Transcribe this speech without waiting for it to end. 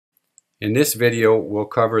In this video, we'll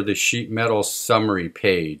cover the sheet metal summary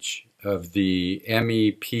page of the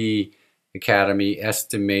MEP Academy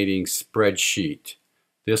Estimating Spreadsheet.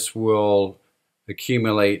 This will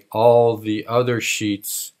accumulate all the other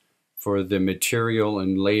sheets for the material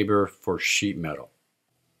and labor for sheet metal.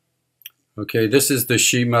 Okay, this is the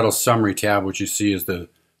sheet metal summary tab, which you see is the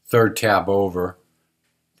third tab over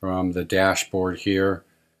from the dashboard here.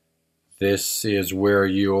 This is where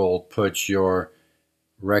you'll put your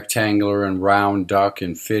rectangular and round duct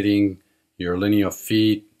and fitting, your linear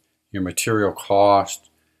feet, your material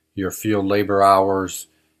cost, your field labor hours,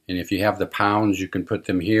 and if you have the pounds you can put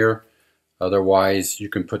them here. Otherwise you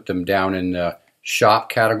can put them down in the shop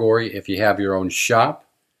category if you have your own shop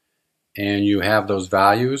and you have those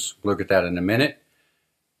values. Look at that in a minute.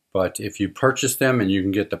 But if you purchase them and you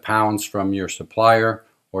can get the pounds from your supplier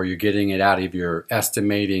or you're getting it out of your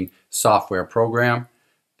estimating software program,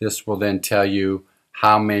 this will then tell you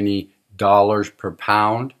how many dollars per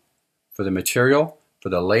pound for the material, for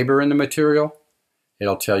the labor in the material.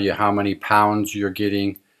 It'll tell you how many pounds you're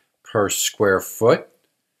getting per square foot,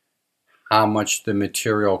 how much the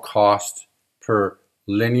material costs per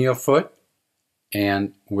linear foot,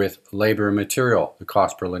 and with labor and material, the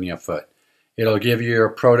cost per linear foot. It'll give you your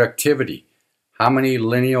productivity, how many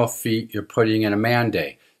linear feet you're putting in a man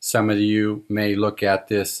day. Some of you may look at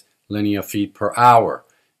this linear feet per hour.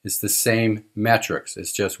 It's the same metrics.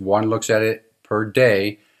 It's just one looks at it per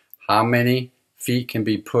day. How many feet can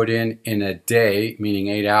be put in a day, meaning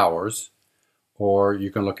 8 hours, or you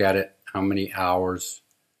can look at it how many hours,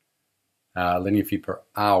 linear feet per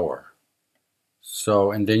hour.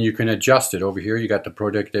 So, and then you can adjust it. Over here you got the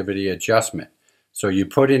productivity adjustment. So you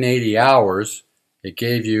put in 80 hours, it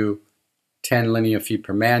gave you 10 linear feet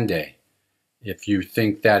per man day. If you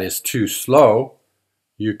think that is too slow,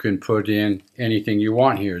 you can put in anything you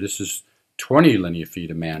want here. This is 20 linear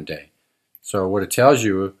feet a man day. So what it tells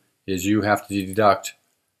you is you have to deduct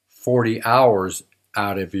 40 hours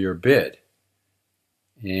out of your bid.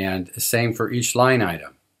 And same for each line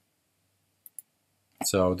item.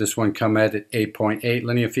 So this one come at 8.8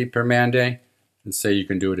 linear feet per man day. Let's say you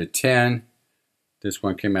can do it at 10. This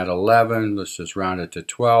one came at 11. Let's just round it to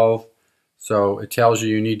 12. So it tells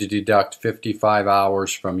you need to deduct 55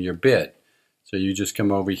 hours from your bid. So you just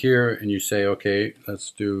come over here and you say, okay,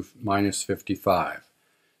 let's do minus 55.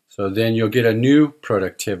 So then you'll get a new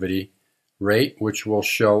productivity rate, which will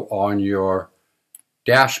show on your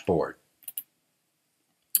dashboard.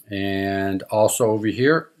 And also over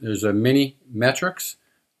here, there's a mini metrics,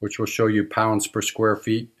 which will show you pounds per square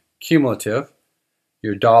feet cumulative,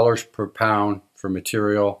 your dollars per pound for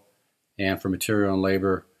material, and for material and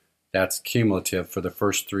labor, that's cumulative for the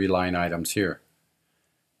first 3 line items here.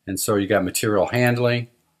 And so you got material handling.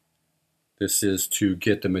 This is to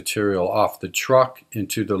get the material off the truck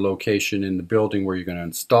into the location in the building where you're going to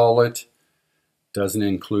install it. Doesn't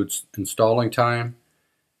include installing time.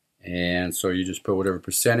 And so you just put whatever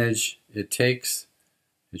percentage it takes.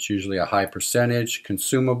 It's usually a high percentage.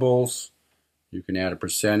 Consumables, you can add a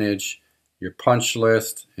percentage. Your punch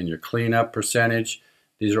list and your cleanup percentage.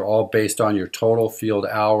 These are all based on your total field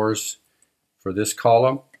hours for this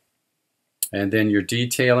column. And then your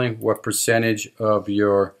detailing, what percentage of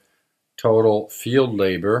your total field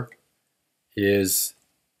labor is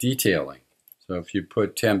detailing. So if you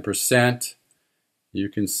put 10%, you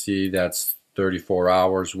can see that's 34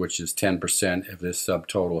 hours, which is 10% of this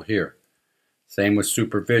subtotal here. Same with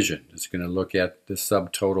supervision. It's going to look at the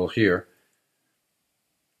subtotal here.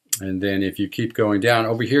 And then if you keep going down,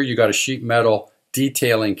 over here you got a sheet metal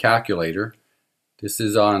detailing calculator. This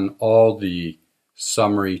is on all the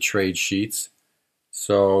summary trade sheets.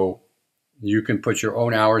 So you can put your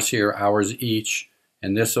own hours here, hours each,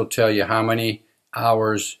 and this will tell you how many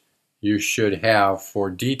hours you should have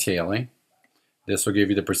for detailing. This will give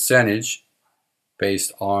you the percentage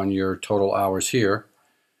based on your total hours here.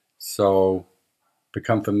 So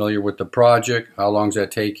become familiar with the project. How long does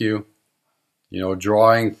that take you? You know,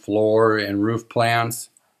 drawing floor and roof plans.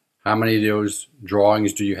 How many of those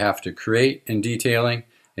drawings do you have to create in detailing?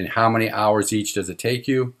 And how many hours each does it take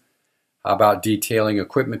you? How about detailing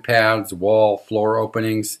equipment pads, wall, floor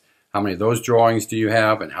openings? How many of those drawings do you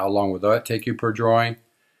have and how long will that take you per drawing?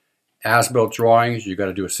 As-built drawings, you got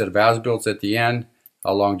to do a set of as-builts at the end.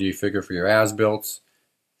 How long do you figure for your as-builts?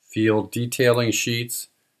 Field detailing sheets.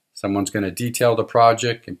 Someone's going to detail the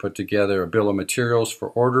project and put together a bill of materials for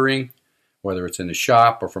ordering, whether it's in the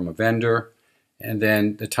shop or from a vendor. And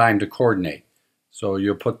then the time to coordinate. So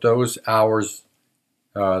you'll put those hours,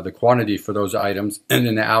 the quantity for those items, and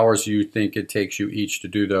then the hours you think it takes you each to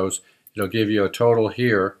do those. It'll give you a total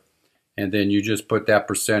here, and then you just put that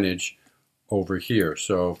percentage over here.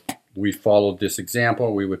 So we followed this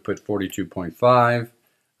example, we would put 42.5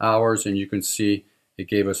 hours, and you can see it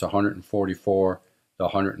gave us 144, the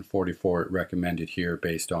 144 it recommended here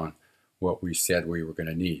based on what we said we were going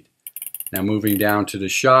to need. Now moving down to the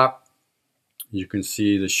shop, you can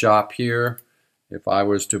see the shop here. If I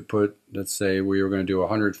was to put, let's say we were going to do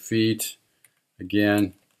 100 feet,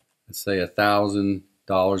 again, let's say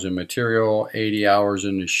 $1,000 in material, 80 hours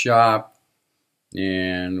in the shop,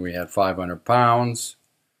 and we had 500 pounds.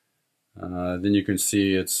 Then you can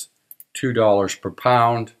see it's $2 per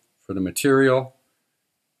pound for the material,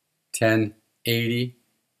 $10.80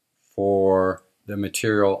 for the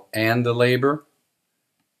material and the labor,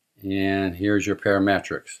 and here's your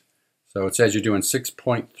parametrics. So it says you're doing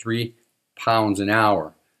 6.3 pounds an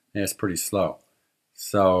hour. That's pretty slow.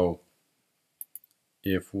 So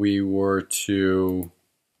if we were to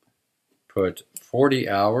put 40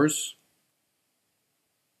 hours,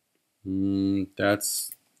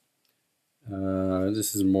 this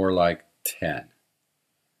is more like 10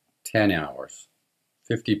 hours,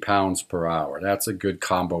 50 pounds per hour. That's a good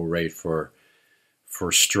combo rate for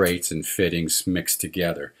straights and fittings mixed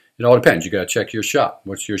together. It all depends. You got to check your shop.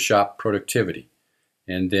 What's your shop productivity?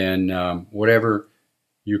 And then whatever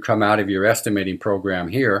you come out of your estimating program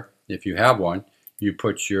here, if you have one, you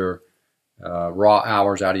put your raw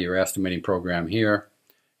hours out of your estimating program here.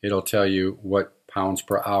 It'll tell you what pounds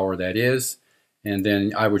per hour that is. And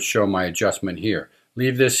then I would show my adjustment here.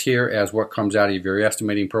 Leave this here as what comes out of your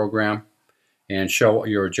estimating program and show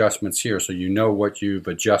your adjustments here so you know what you've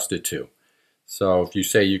adjusted to. So if you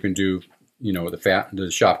say you can do, the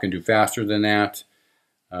shop can do faster than that,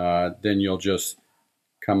 then you'll just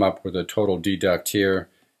come up with a total deduct here,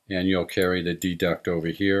 and you'll carry the deduct over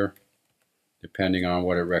here, depending on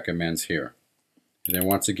what it recommends here. And then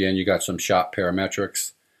once again, you got some shop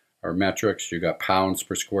parametrics or metrics. You got pounds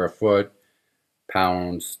per square foot,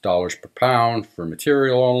 dollars per pound for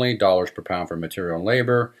material only, dollars per pound for material and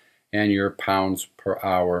labor, and your pounds per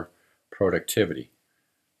hour productivity.